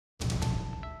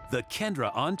The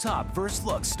Kendra on Top First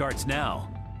Look starts now.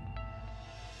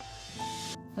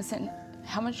 Listen,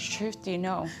 how much truth do you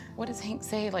know? What does Hank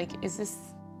say? Like, is this...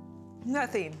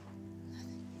 Nothing.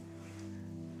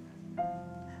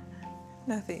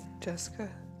 Nothing, Jessica.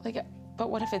 Like, but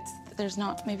what if there's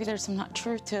not, maybe there's some not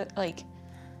truth to it, like...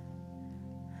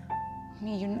 I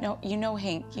mean, you know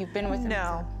Hank, you've been with him.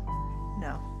 No.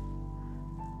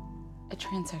 A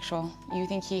transsexual. You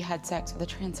think he had sex with a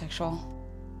transsexual?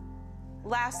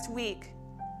 Last week,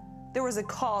 there was a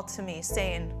call to me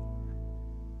saying,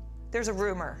 there's a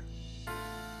rumor.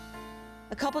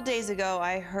 A couple days ago,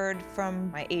 I heard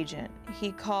from my agent.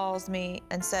 He calls me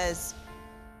and says,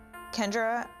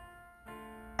 Kendra,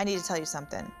 I need to tell you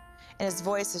something. And his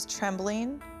voice is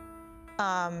trembling.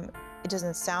 It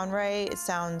doesn't sound right. He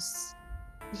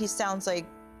sounds like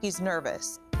he's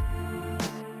nervous.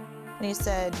 And he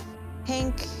said,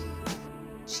 Hank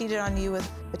cheated on you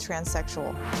with a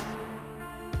transsexual.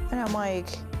 And I'm like,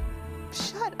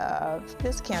 shut up,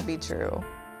 this can't be true.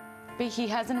 But he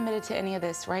hasn't admitted to any of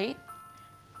this, right?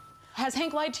 Has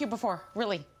Hank lied to you before?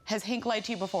 Really? Has Hank lied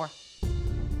to you before?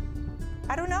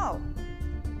 I don't know.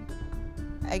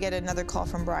 I get another call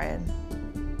from Brian.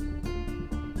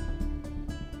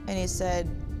 And he said,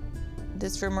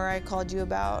 this rumor I called you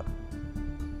about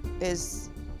is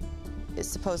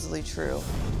supposedly true.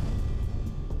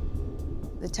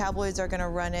 The tabloids are gonna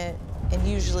run it, and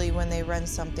usually when they run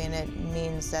something, it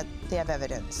means that they have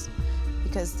evidence,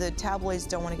 because the tabloids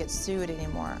don't want to get sued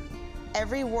anymore.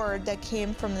 Every word that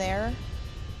came from there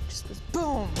just was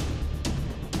boom,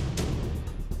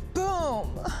 boom,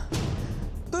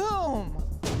 boom.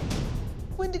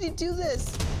 When did he do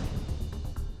this?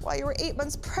 While you were 8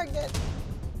 months pregnant.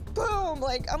 Boom,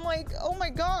 I'm like, oh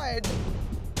my God.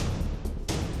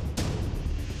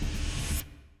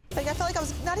 Like, I felt like I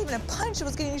was not even a punch, I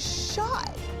was getting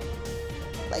shot.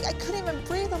 Like, I couldn't even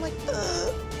breathe, I'm like,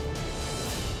 ugh.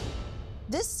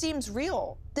 This seems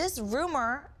real. This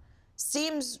rumor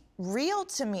seems real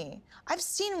to me. I've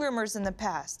seen rumors in the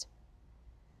past.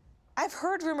 I've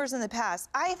heard rumors in the past.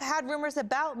 I've had rumors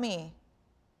about me.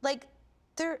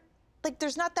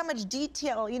 There's not that much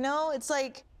detail, you know? It's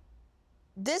like,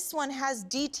 this one has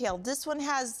detail, this one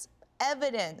has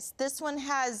evidence, this one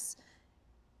has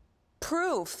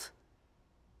proof.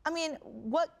 I mean,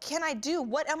 what can I do?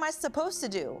 What am I supposed to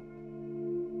do?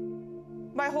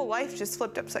 My whole life just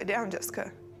flipped upside down,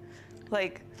 Jessica.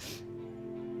 Like,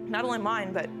 not only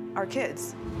mine, but our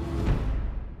kids.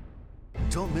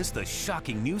 Don't miss the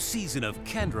shocking new season of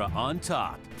Kendra on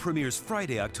Top. Premieres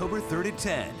Friday, October 3rd at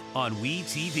 10 on WE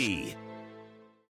TV.